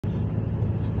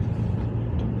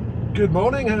Good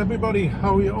morning everybody,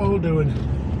 how are you all doing?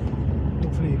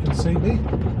 Hopefully you can see me.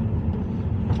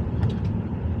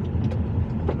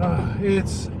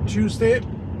 It's Tuesday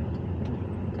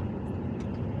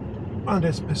and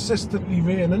it's persistently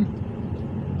raining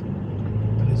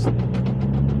and it's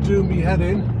doing me head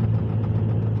in.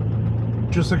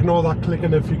 Just ignore that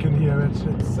clicking if you can hear it.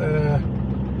 It's the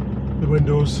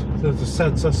windows. There's a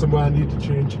sensor somewhere I need to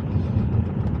change.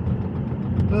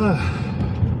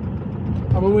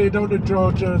 I'm away down to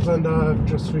Georgia's and I've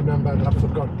just remembered I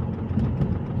forgot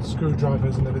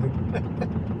screwdrivers and everything.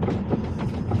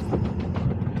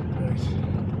 Right,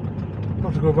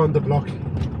 got to go round the block.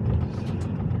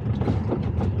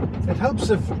 It helps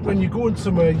if when you're going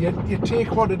somewhere you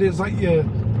take what it is that you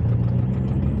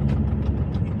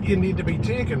need to be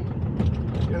taking,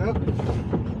 you know.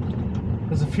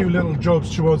 There's a few little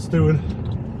jobs she wants doing,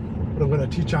 but I'm going to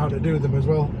teach her how to do them as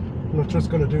well. I'm not just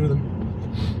going to do them.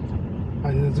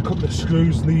 There's a couple of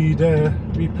screws need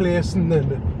replacing,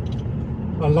 and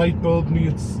a light bulb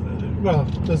needs, well,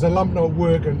 there's a lamp not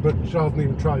working, but she hasn't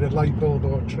even tried a light bulb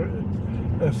or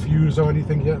a fuse or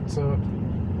anything yet, so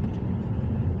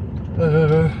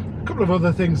a couple of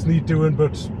other things need doing,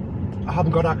 but I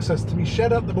haven't got access to my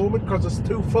shed at the moment because it's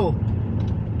too full,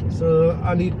 so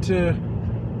I need to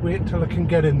wait until I can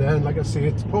get in there. And like I say,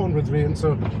 it's pouring with rain,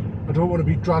 so I don't want to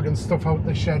be dragging stuff out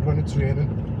the shed when it's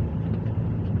raining.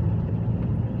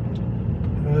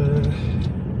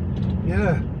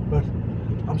 Yeah, but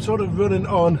I'm sort of running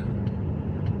on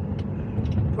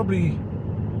probably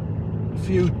a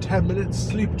few 10 minutes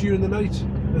sleep during the night.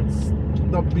 It's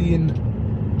not been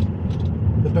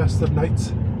the best of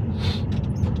nights.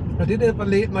 I did have a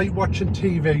late night watching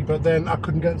TV, but then I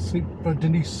couldn't get sleep for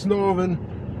Denise snoring.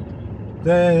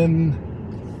 Then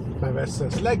my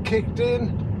restless leg kicked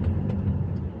in.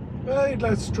 Right,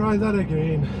 let's try that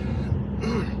again.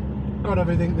 Got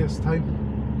everything this time.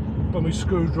 Got my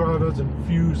screwdrivers and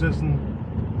fuses and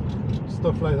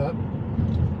stuff like that.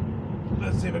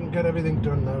 Let's see if I can get everything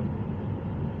done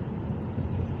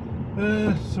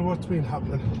now. So what's been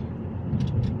happening?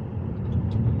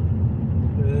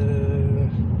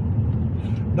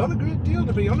 Not a great deal,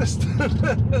 to be honest.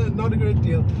 Not a great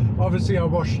deal. Obviously I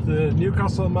watched the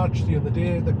Newcastle match the other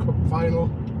day, the cup final,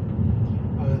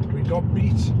 and we got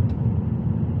beat.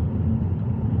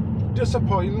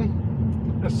 Disappointing.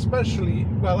 Especially,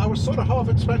 well, I was sort of half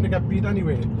expecting to get beat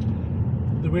anyway,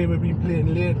 the way we've been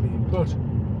playing lately, but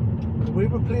the way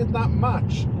we played that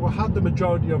match, we had the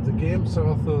majority of the game,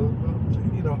 so I thought,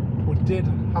 you know, we did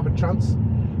have a chance,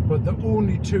 but the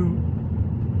only two,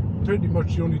 pretty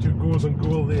much the only two goals and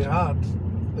goal they had,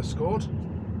 they scored.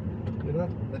 You know,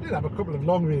 they did have a couple of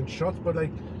long range shots, but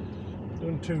like, the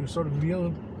only two sort of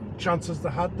real chances they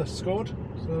had, they scored,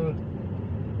 so,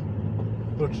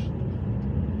 but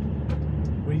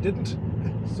we didn't,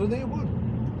 so they won.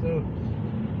 So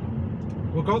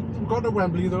we got to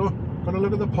Wembley though. Got to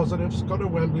look at the positives. Got to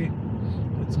Wembley.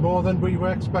 It's more than we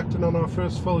were expecting on our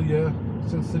first full year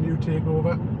since the new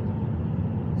takeover.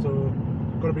 So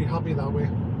got to be happy that way.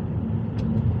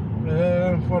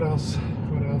 What else?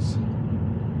 What else?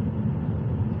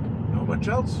 Not much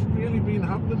else really been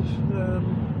happening.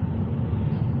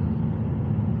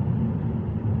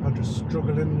 I'm just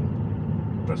struggling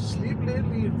for sleep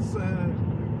lately. It's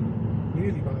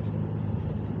really bad.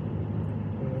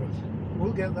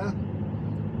 We'll get there.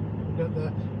 We'll get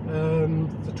there.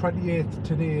 The 28th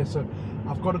today, so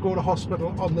I've got to go to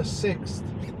hospital on the 6th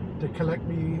to collect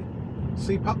my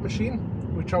CPAP machine,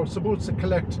 which I was supposed to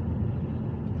collect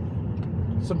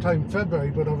sometime in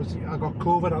February, but obviously I got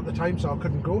COVID at the time, so I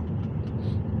couldn't go.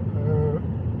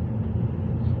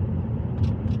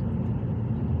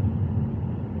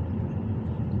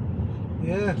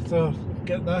 Yeah, so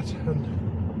get that, and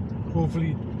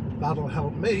hopefully that'll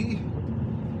help me,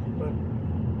 but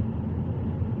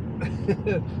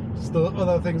still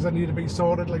other things that need to be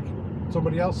sorted, like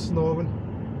somebody else snoring.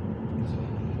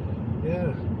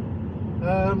 Yeah.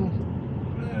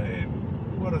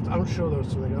 I'm sure there was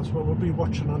something else. What we'll be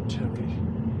watching on telly.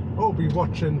 Oh, we'll be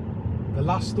watching The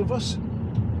Last of Us.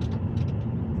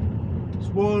 It's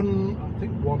one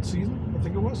season, I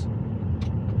think it was.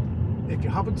 If you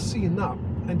haven't seen that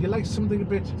and you like something a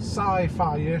bit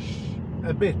sci-fi-ish,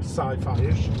 it's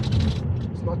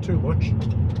not too much,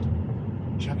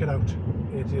 check it out.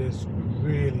 It is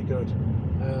really good.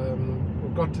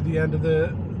 We've got to the end of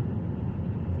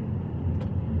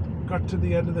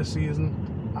the season,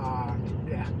 and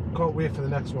yeah, can't wait for the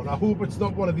next one. I hope it's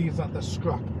not one of these that they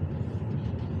scrap.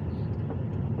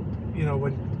 You know,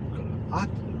 when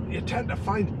you tend to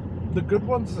find the good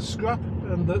ones are scrap,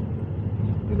 and the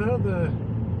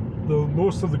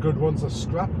most of the good ones are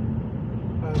scrap,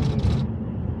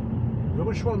 and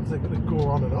rubbish ones that go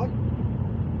on and on.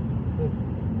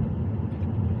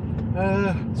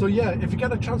 So yeah, if you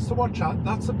get a chance to watch that,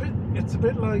 it's a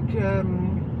bit like,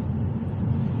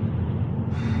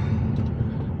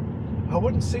 I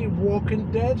wouldn't say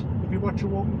Walking Dead. If you watch a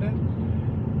Walking Dead,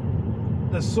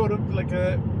 there's sort of like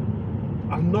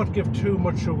I'll not give too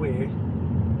much away.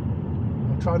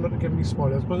 I'll try not to give any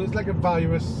spoilers, but it's like a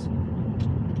virus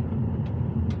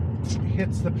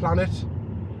hits the planet,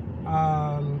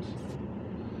 and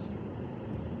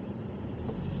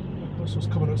this was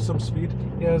coming at some speed.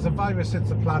 Yeah, as a virus hits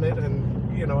the planet,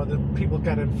 and you know, the people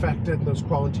get infected, and there's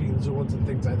quarantine zones and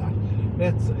things like that.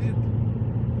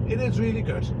 It is really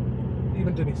good.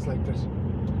 Even Denise liked it.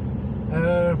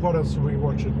 What else are we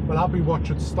watching? Well, I'll be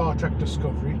watching Star Trek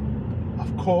Discovery.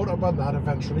 I've caught up on that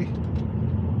eventually.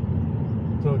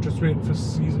 So just waiting for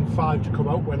season 5 to come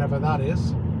out, whenever that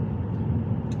is.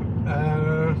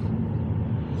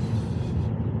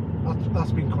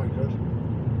 That's been quite good.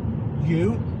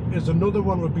 You is another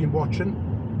one we've been watching.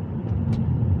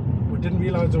 We didn't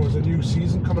realise there was a new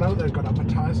season coming out. They got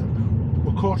advertised.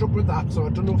 We're caught up with that, so I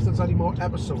don't know if there's any more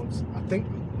episodes. I think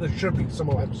there should be some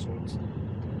more episodes.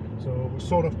 So we're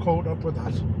sort of caught up with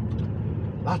that.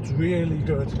 That's really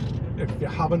good. If you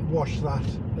haven't watched that,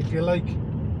 if you like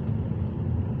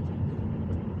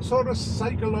sort of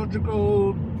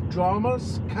psychological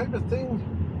dramas kind of thing,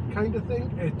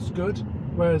 it's good.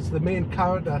 Whereas the main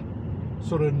character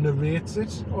sort of narrates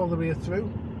it all the way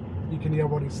through. You can hear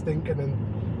what he's thinking and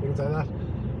things like that.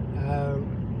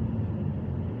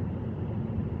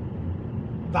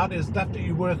 That is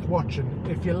definitely worth watching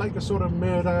if you like a sort of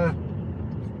murder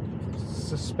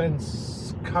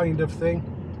suspense kind of thing.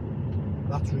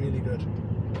 That's really good.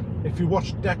 If you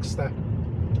watch Dexter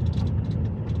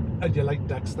and you like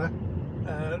Dexter,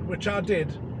 which I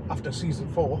did after season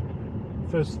 4.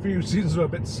 First few seasons were a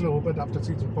bit slow, but after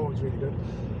season 4 it was really good.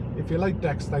 If you like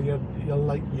Dexter, you'll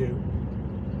like You.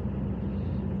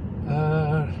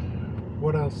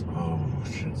 What else? Oh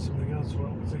shit, something else.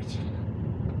 What was it?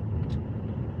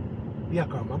 Yeah, I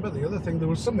can't remember the other thing. There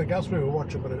was something else we were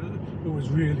watching, but it was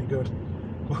really good.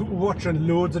 We're watching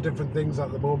loads of different things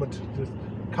at the moment, just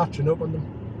catching up on them.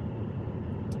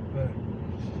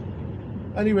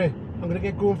 Anyway, I'm going to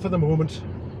get going for the moment.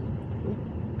 Oh,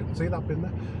 didn't see that bin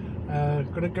there.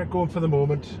 Going to get going for the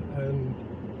moment and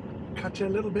catch you a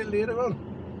little bit later on.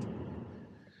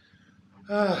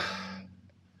 Well,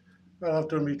 I've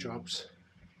done my jobs.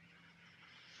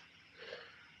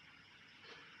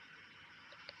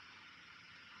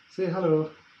 Say hello.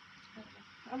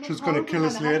 She's going to kill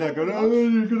us later. Going, oh,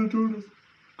 you're going to do this.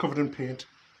 Covered in paint.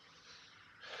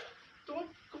 Don't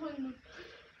go in.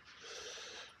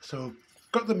 So,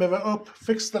 got the mirror up,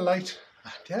 fixed the light.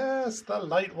 And yes, the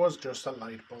light was just a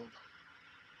light bulb.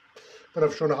 But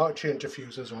I've shown her how to change a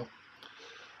fuse as well.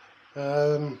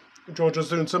 Georgia's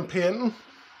doing some painting.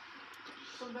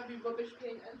 Some very rubbish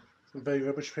painting. Some very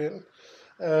rubbish painting.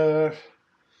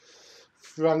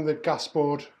 Rang the gas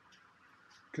board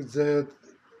because they've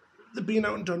been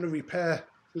out and done a repair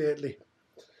lately.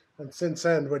 And since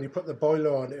then, when you put the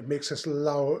boiler on, it makes this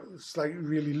loud, it's like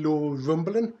really low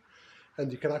rumbling. And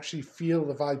you can actually feel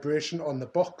the vibration on the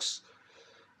box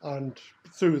and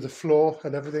through the floor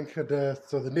and everything. And,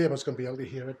 so the neighbour's going to be able to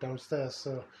hear it downstairs.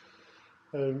 So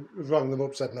rang them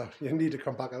up, said, no, you need to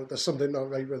come back out. There's something not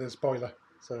right with this boiler.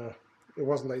 So it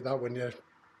wasn't like that when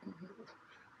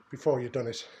before you'd done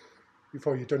it,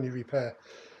 before you'd done your repair.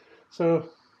 So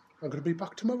I'm going to be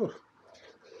back tomorrow.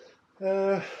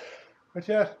 But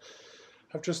yeah,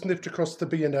 I've just nipped across the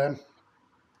B&M,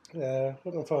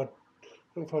 looking for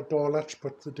a door latch,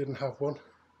 but they didn't have one.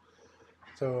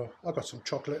 So I got some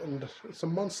chocolate and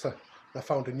some Monster. I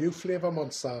found a new flavour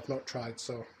Monster I've not tried,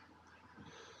 so I'm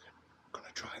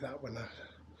gonna try that when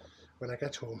I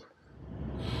get home.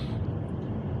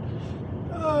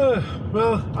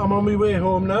 Well, I'm on my way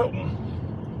home now.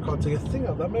 Can't see a thing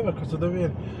out that mirror because of the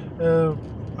rain.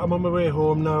 I'm on my way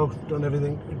home now, done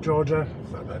everything with Georgia,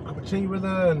 had a cup of tea with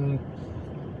her and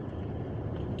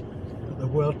put the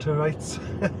world to rights.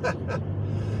 I'm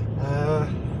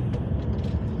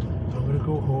going to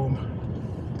go home,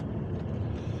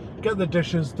 get the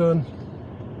dishes done,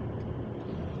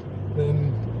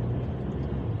 then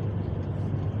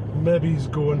maybe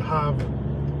go and have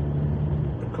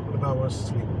a couple of hours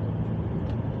sleep.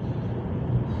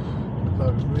 I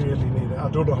really need it. I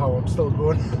don't know how I'm still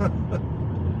going.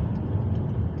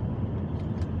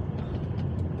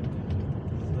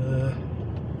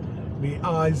 My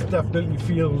eyes definitely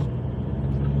feel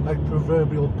like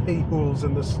proverbial pea holes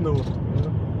in the snow. You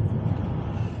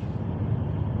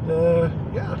know?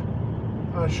 Yeah,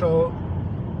 I shall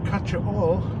catch you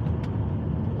all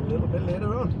a little bit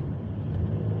later on.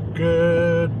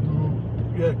 Good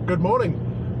morning.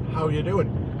 How are you doing?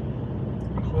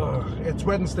 It's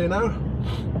Wednesday now.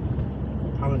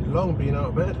 Haven't long been out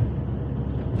of bed.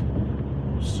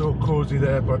 So cozy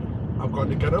there, but I've got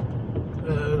to get up,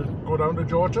 go down to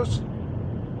George's,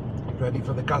 ready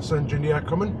for the gas engineer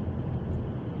coming.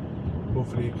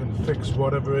 Hopefully he can fix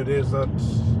whatever it is that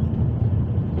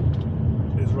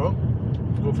is wrong.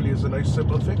 Hopefully it's a nice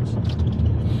simple fix.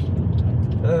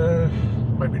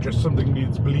 Might be just something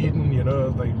needs bleeding, you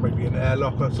know, like might be an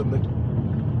airlock or something.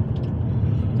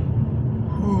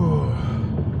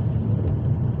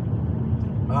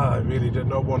 I really did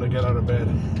not want to get out of bed.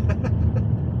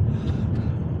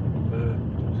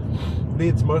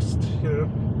 Needs must, you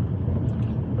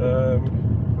know.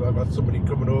 I've got somebody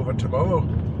coming over tomorrow.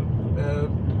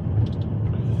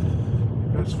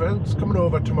 Best friends coming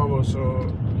over tomorrow,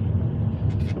 so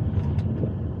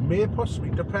may possibly,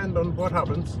 depend on what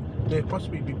happens, may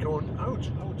possibly be going out.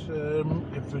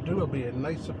 If we do, it'll be a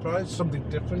nice surprise, something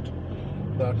different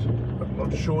that I've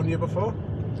not shown you before.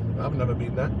 I've never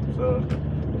been there, so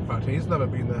in fact he's never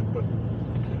been there, but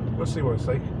we'll see what it's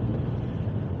like.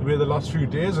 The way the last few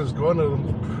days has gone, I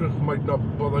might not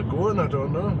bother going, I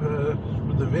don't know,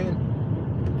 with the vein.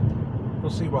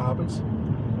 We'll see what happens.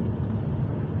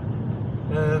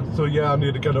 So yeah, I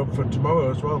need to get up for tomorrow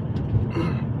as well.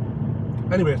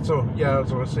 Anyway, so yeah,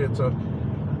 as I was saying, so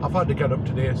I've had to get up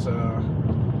today, so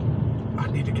I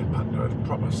need to get back to a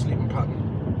proper sleeping pattern.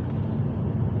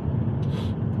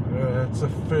 It's the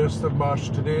 1st of March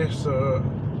today, so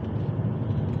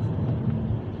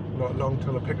not long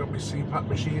till I pick up my CPAP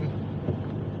machine.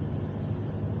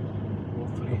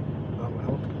 Hopefully that'll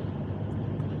help.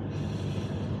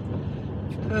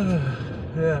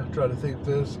 Yeah, trying to think if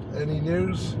there's any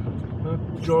news.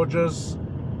 Georgia's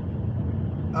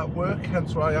at work,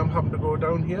 hence why I'm having to go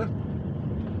down here.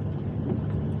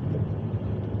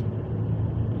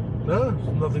 No,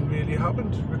 nothing really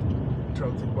happened. I'm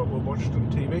trying to think what we watched on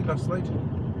TV last night.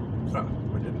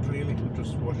 We didn't really, we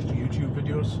just watched YouTube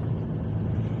videos.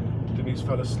 Denise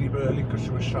fell asleep early because she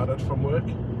was shattered from work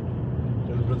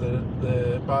with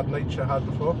the bad night she had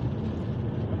before.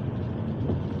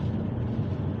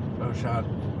 Oh,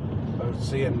 I was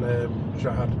seeing she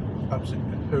had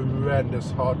absolutely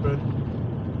horrendous heartburn.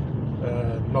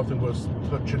 Nothing was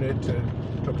touching it.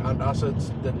 Took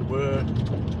antacids, didn't work.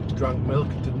 Drank milk,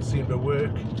 didn't seem to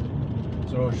work.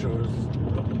 So she was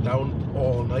up and down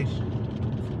all night.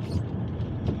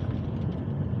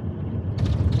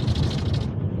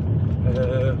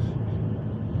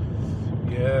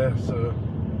 Yeah, so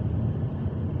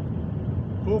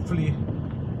hopefully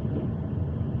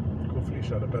she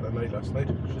had a better night last night.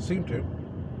 She seemed to.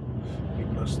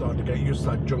 People are starting to get used to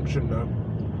that junction now.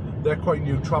 They're quite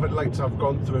new traffic lights I've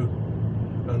gone through,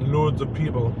 and loads of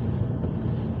people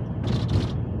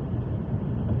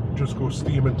just go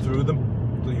steaming through them.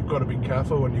 So you've got to be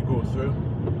careful when you go through.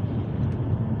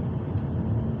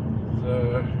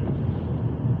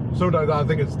 Sometimes I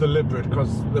think it's deliberate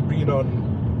because they've been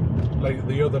on, like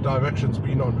the other direction's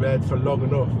been on red for long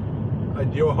enough,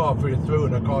 and you're halfway through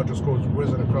and a car just goes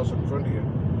whizzing across in front of you.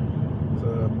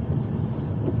 So,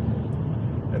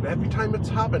 and every time it's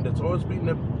happened, it's always been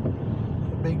a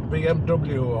big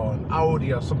BMW or an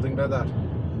Audi or something like that.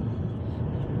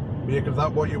 Make of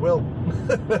that what you will.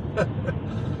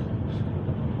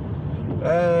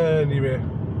 Anyway,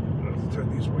 let's turn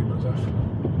these wipers off.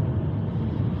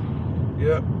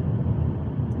 Yeah.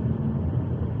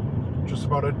 Just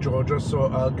about at Georgia, so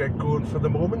I'll get going for the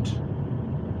moment.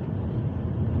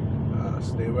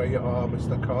 Stay where you are,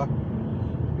 Mr. Car.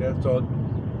 Yeah, so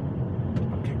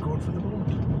I'll get going for the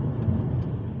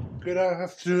moment. Good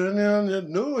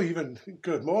afternoon, no, even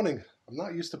good morning. I'm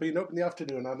not used to being up in the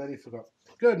afternoon, I nearly forgot.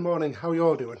 Good morning, how are you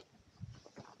all doing?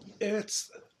 It's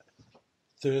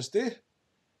Thursday,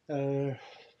 and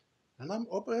I'm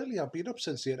up early. I've been up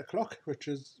since 8 o'clock, which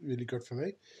is really good for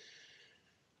me.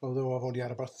 Although I've only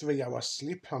had about 3 hours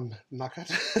sleep, I'm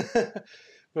knackered.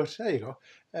 But there you go.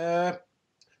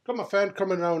 Got my friend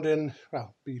coming round in,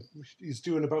 well, he's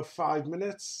doing about 5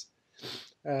 minutes.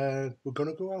 We're going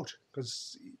to go out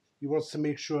because he wants to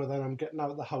make sure that I'm getting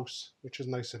out of the house, which is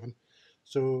nice of him.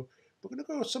 So we're going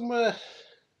to go somewhere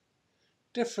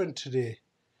different today.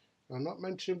 I'm not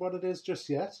mentioning what it is just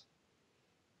yet,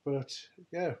 but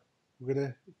yeah, we're going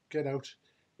to get out.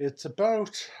 It's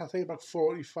about, I think about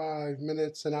 45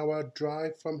 minutes, an hour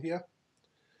drive from here.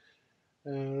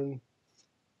 That'll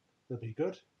be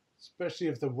good, especially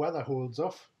if the weather holds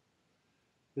off.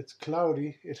 It's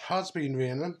cloudy, it has been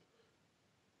raining.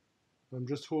 I'm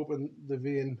just hoping the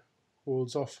rain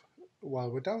holds off while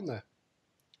we're down there.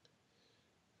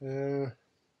 Yeah,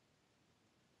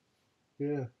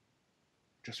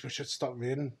 just wish it stopped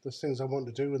raining. There's things I want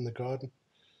to do in the garden,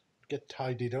 get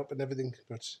tidied up and everything,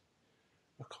 but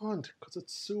I can't because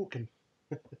it's soaking.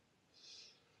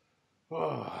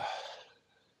 Oh.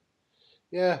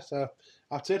 Yeah, so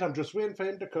that's it. I'm just waiting for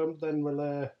him to come. Then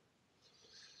we'll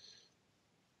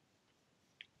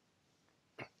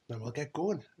get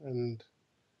going, and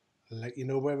I'll let you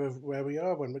know where we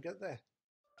are when we get there.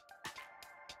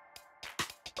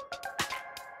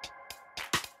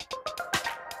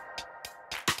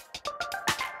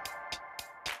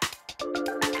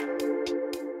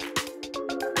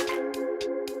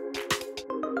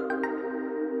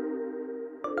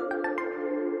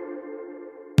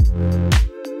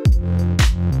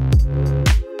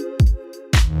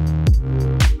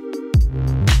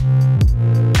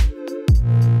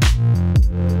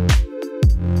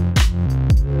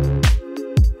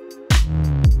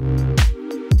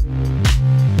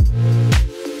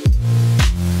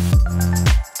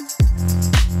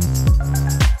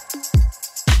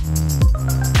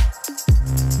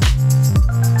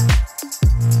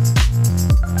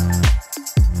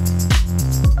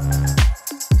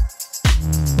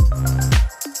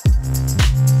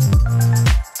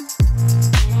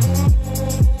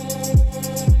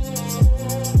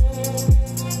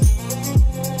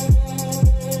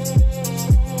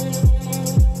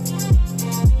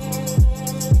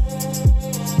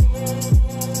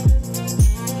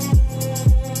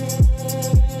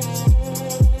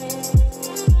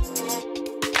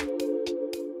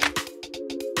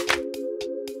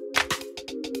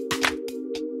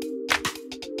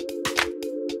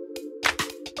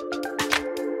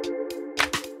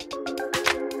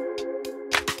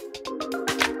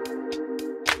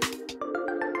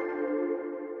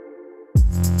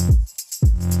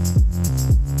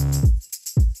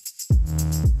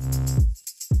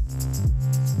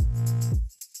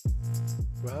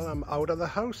 Well, I'm out of the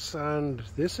house and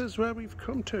this is where we've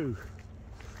come to.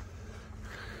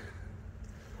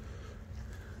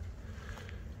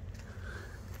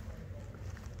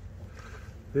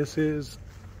 This is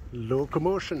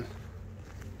Locomotion.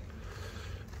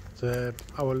 It's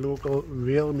our local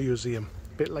rail museum,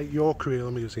 a bit like York Rail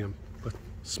Museum, but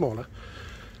smaller.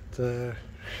 It's,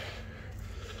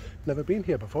 never been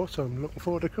here before, so I'm looking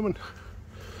forward to coming.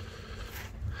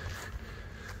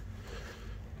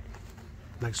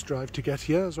 Nice drive to get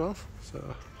here as well.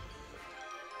 So.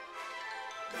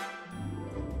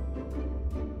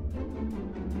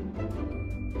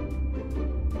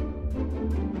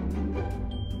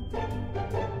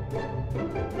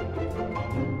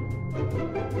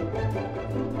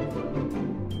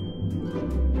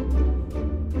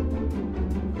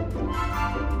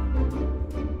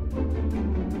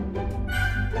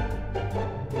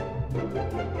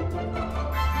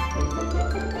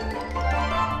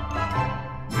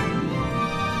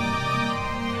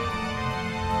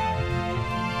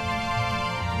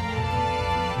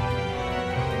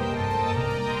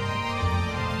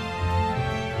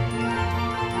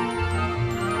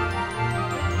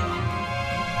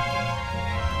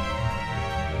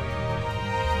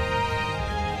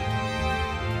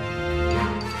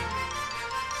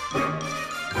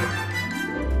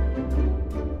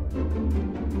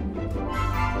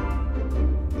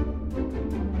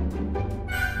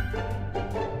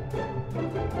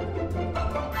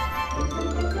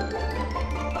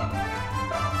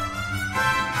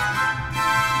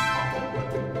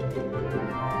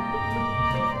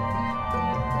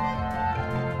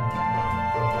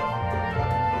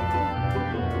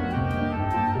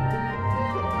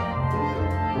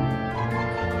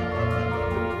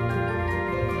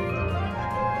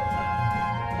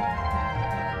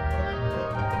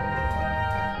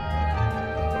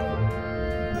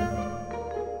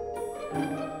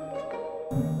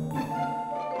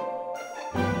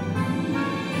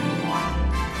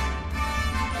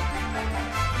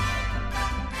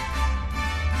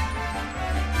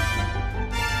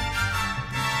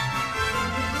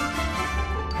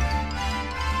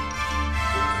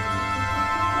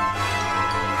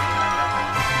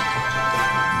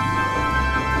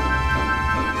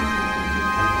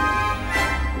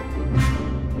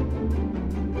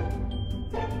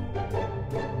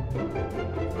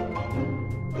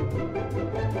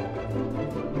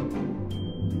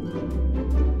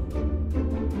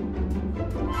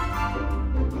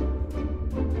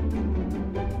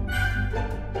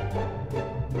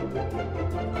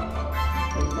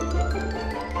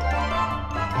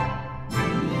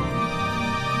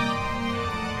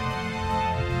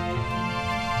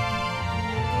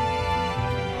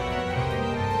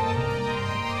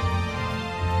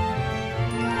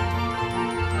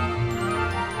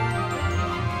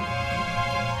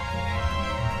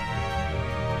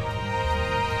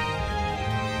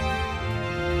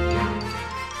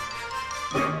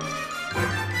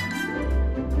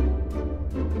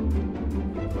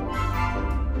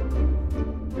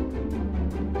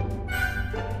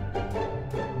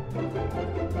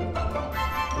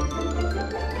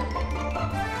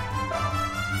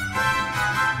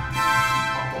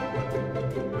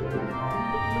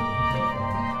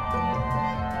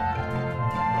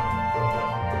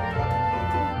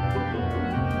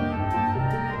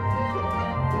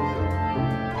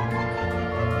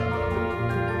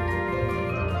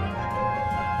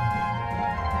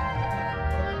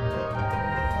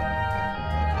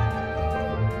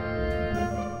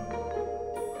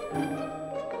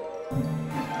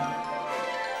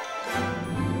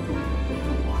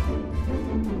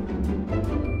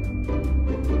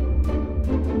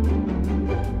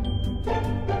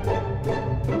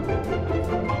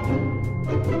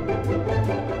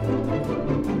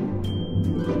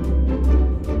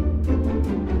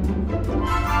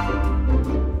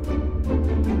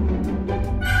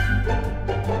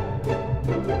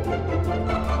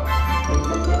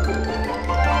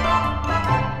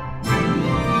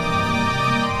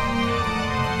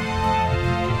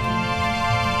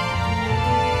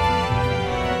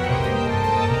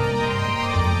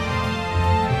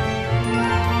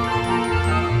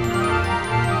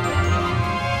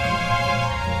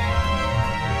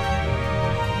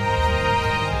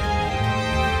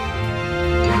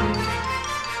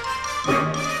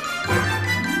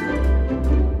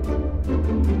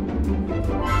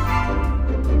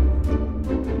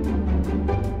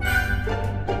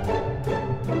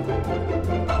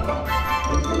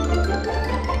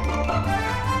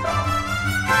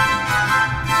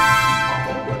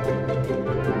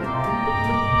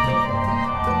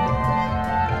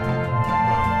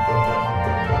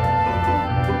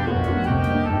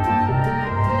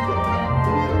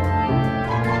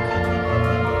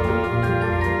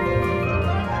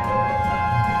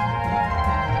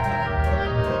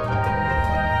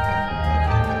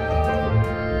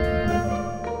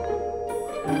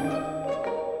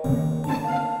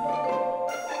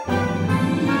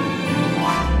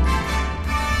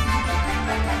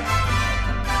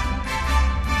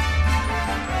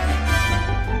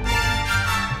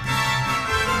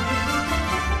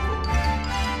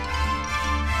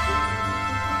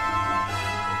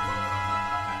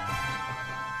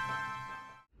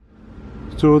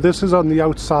 So this is on the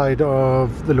outside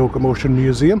of the Locomotion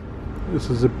Museum.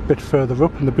 This is a bit further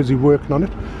up and they're busy working on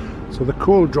it. So the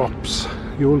coal drops,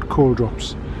 the old coal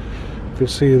drops. If you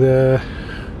see the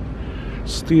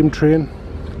steam train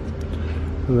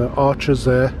and the arches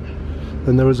there,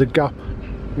 then there was a gap.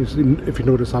 If you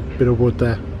notice that bit of wood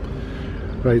there.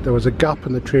 Right, there was a gap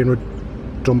and the train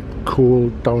would dump coal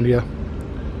down here.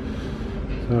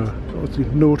 So obviously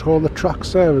note all the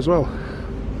tracks there as well.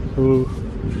 So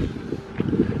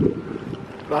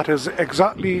that is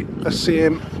exactly the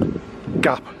same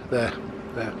gap there.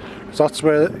 So that's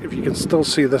where, if you can still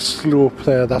see the slope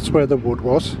there, that's where the wood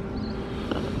was.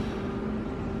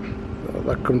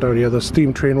 That come down here, the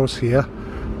steam train was here.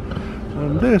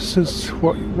 And this is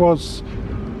what was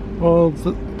all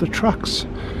the tracks.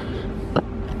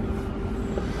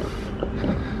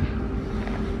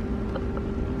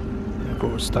 It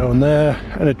goes down there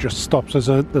and it just stops. There's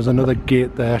another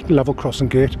gate there, level crossing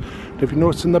gate. And if you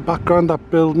notice in the background, that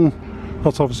building,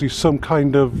 that's obviously some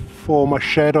kind of former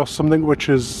shed or something which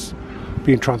is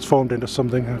being transformed into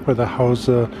something, whether house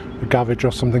a garage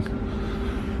or something.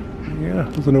 Yeah,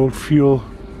 there's an old fuel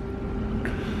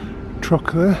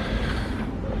truck there.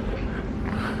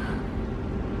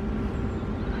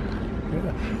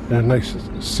 Yeah, a nice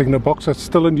signal box. It's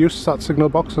still in use, that signal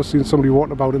box. I've seen somebody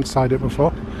walking about inside it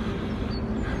before.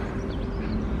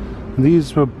 And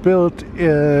these were built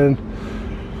in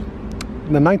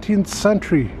the 19th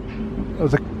century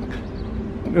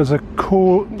as a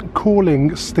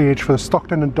coaling stage for the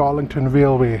Stockton and Darlington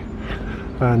Railway,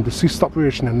 and they ceased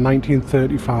operation in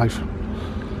 1935.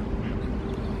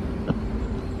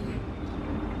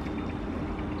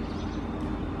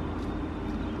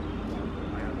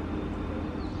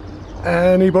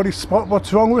 Anybody spot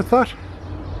what's wrong with that?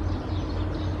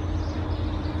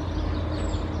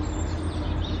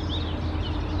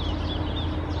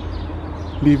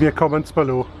 Leave your comments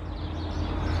below.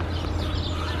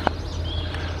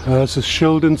 This is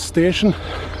Shildon Station,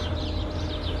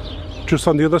 just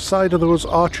on the other side of those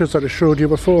arches that I showed you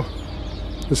before.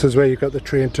 This is where you got the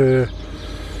train to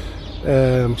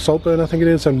Saltburn, I think it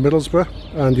is, and Middlesbrough,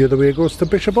 and the other way goes to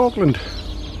Bishop Auckland.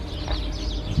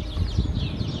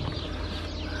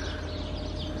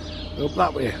 Up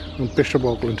that way on Bishop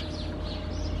Auckland.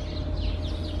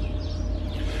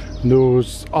 And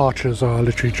those arches are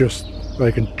literally just, I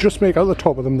can just make out the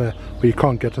top of them there, but you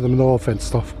can't get to them, and they're all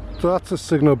fenced off. So that's the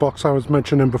signal box I was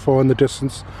mentioning before in the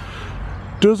distance.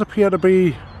 Does appear to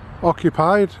be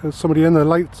occupied. There's somebody in there,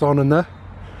 lights on in there.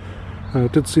 I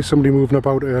did see somebody moving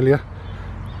about earlier.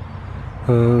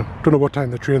 Don't know what time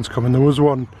the train's coming. There was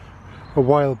one a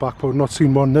while back, but I've not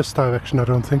seen one this direction, I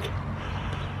don't think.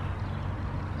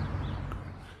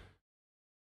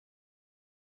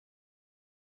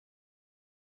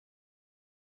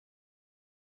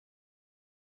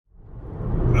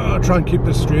 I'll try and keep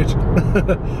this straight.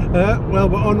 Well,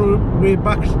 we're on our way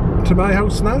back to my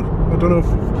house now. I don't know if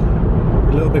we're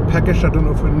a little bit peckish. I don't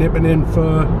know if we're nipping in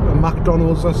for a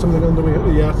McDonald's or something on the way.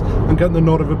 Yes, I'm getting the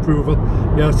nod of approval.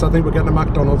 Yes, I think we're getting a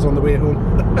McDonald's on the way home.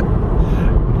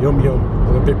 Yum yum.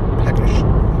 I'm a bit peckish.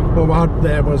 What we had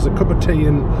there was a cup of tea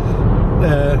and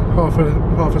half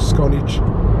a scone each.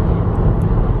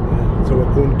 So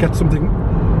we're going to get something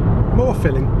more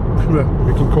filling.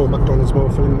 We can call McDonald's more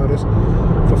filling, that is,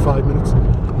 for 5 minutes. So.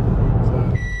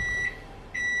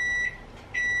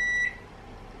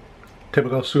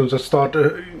 Typical, as soon as I start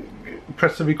to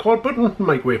press the record button,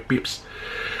 microwave beeps.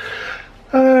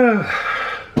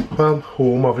 Well,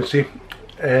 home obviously.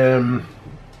 It's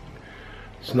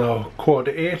now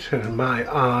 7:45 and my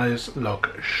eyes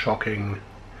look shocking.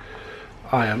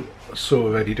 I am so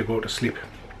ready to go to sleep.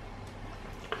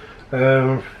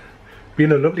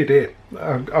 Been a lovely day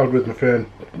out with my friend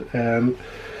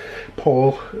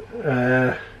Paul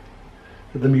at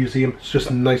the museum. It's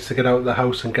just nice to get out of the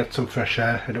house and get some fresh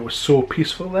air, and it was so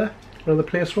peaceful there where the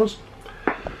place was.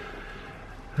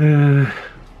 Going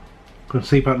to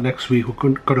see about next week.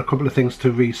 We've got a couple of things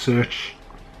to research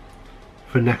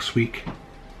for next week.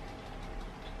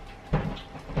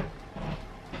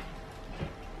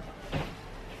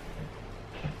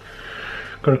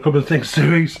 Got a couple of things to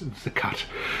research. It's the cat.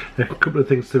 A couple of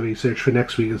things to research for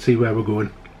next week and see where we're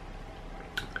going.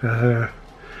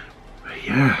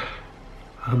 Yeah,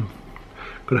 I'm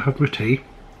gonna have my tea,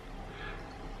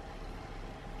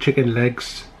 chicken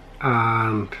legs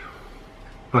and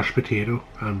mashed potato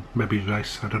and maybe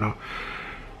rice. I don't know.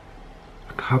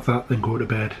 Have that, then go to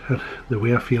bed. And the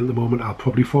way I feel at the moment, I'll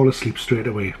probably fall asleep straight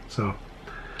away. So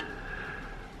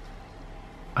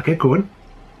I'll get going.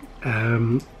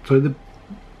 So the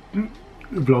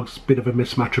vlog's a bit of a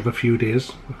mismatch of a few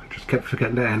days. I just kept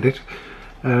forgetting to end it.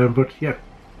 But yeah,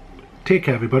 take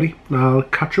care everybody. I'll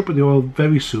catch up with you all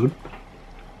very soon.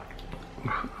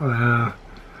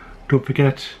 Don't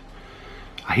forget,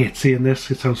 I hate saying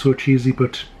this, it sounds so cheesy,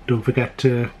 but don't forget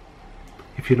to,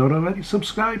 if you're not already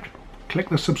subscribed, click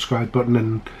the subscribe button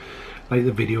and like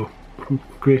the video.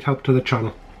 Great help to the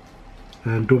channel.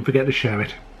 And don't forget to share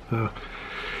it.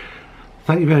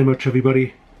 Thank you very much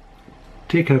everybody.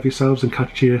 Take care of yourselves and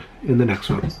catch you in the next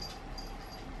one.